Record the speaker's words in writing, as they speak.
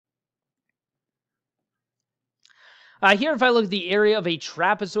Here, if I look at the area of a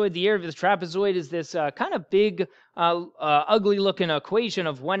trapezoid, the area of the trapezoid is this kind of big, ugly-looking equation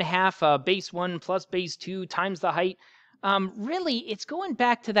of 1/2 base 1 plus base 2 times the height. Really, it's going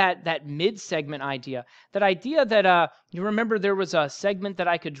back to that mid-segment idea. That idea that you remember there was a segment that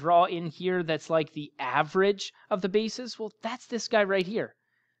I could draw in here that's like the average of the bases. Well, that's this guy right here.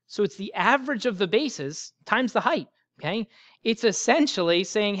 So it's the average of the bases times the height. Okay, it's essentially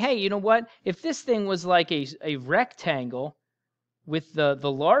saying, hey, you know what? If this thing was like a rectangle with the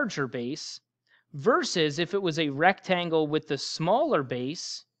larger base versus if it was a rectangle with the smaller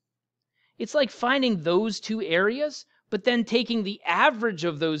base, it's like finding those two areas, but then taking the average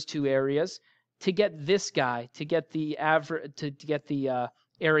of those two areas to get this guy, to get the average, to get the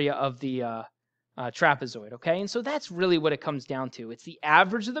area of the trapezoid. Okay, and so that's really what it comes down to. It's the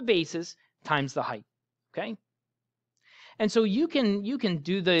average of the bases times the height. Okay. And so you can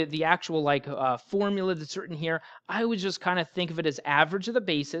do the actual like formula that's written here. I would just kind of think of it as average of the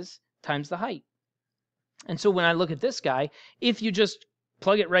bases times the height. And so when I look at this guy, if you just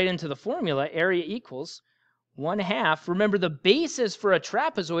plug it right into the formula, area equals 1/2. Remember, the bases for a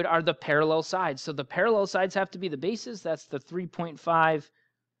trapezoid are the parallel sides. So the parallel sides have to be the bases. That's the 3.5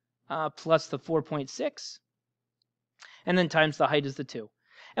 plus the 4.6. And then times the height is the 2.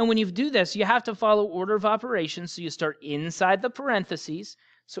 And when you do this, you have to follow order of operations. So you start inside the parentheses.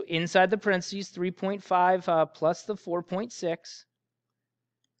 So inside the parentheses, 3.5 plus the 4.6.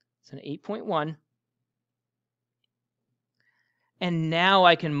 It's an 8.1. And now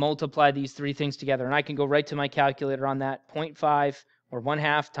I can multiply these three things together. And I can go right to my calculator on that. 0.5 or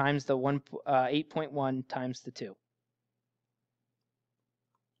 1/2 times the 8.1 times the 2.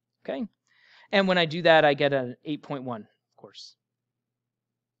 Okay? And when I do that, I get an 8.1, of course.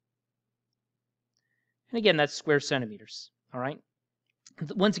 And again, that's square centimeters, all right?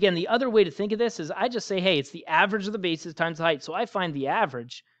 Once again, the other way to think of this is I just say, hey, it's the average of the bases times the height. So I find the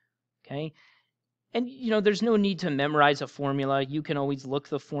average, okay? And, there's no need to memorize a formula. You can always look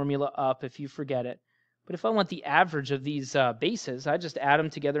the formula up if you forget it. But if I want the average of these bases, I just add them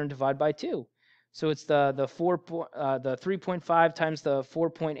together and divide by 2. So it's the 3.5 times the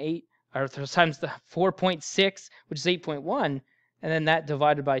 4.8, or times the 4.6, which is 8.1. And then that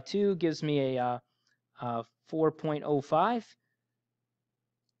divided by 2 gives me a 4.05.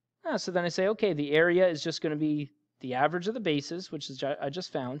 So then I say, okay, the area is just going to be the average of the bases, which is I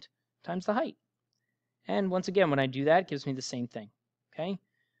just found, times the height. And once again, when I do that, it gives me the same thing. Okay?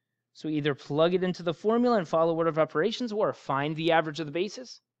 So either plug it into the formula and follow order of operations, or find the average of the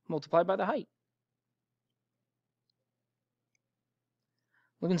bases multiplied by the height.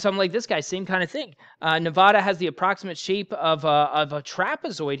 Looking something like this guy, same kind of thing. Nevada has the approximate shape of a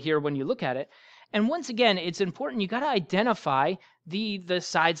trapezoid here when you look at it. And once again, it's important, you got to identify the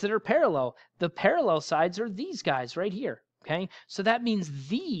sides that are parallel. The parallel sides are these guys right here. Okay? So that means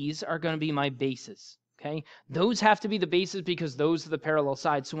these are going to be my bases. Okay? Those have to be the bases because those are the parallel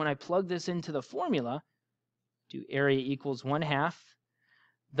sides. So when I plug this into the formula, do area equals 1/2.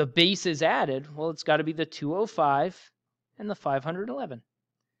 The bases added, well, it's got to be the 205 and the 511.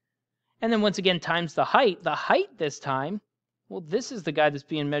 And then once again, times the height. The height this time, well, this is the guy that's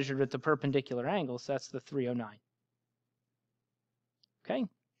being measured at the perpendicular angle, so that's the 309. Okay?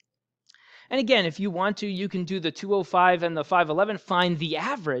 And again, if you want to, you can do the 205 and the 511, find the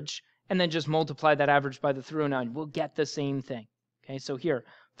average, and then just multiply that average by the 309. We'll get the same thing. Okay, so here,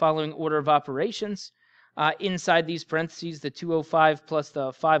 following order of operations, inside these parentheses, the 205 plus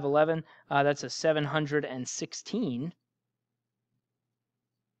the 511, that's a 716.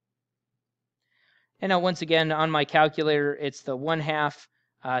 And now once again, on my calculator, it's the 1/2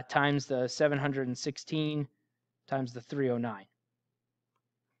 times the 716 times the 309.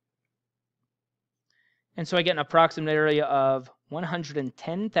 And so I get an approximate area of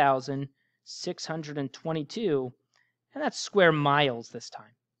 110,622, and that's square miles this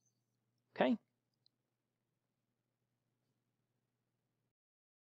time. Okay?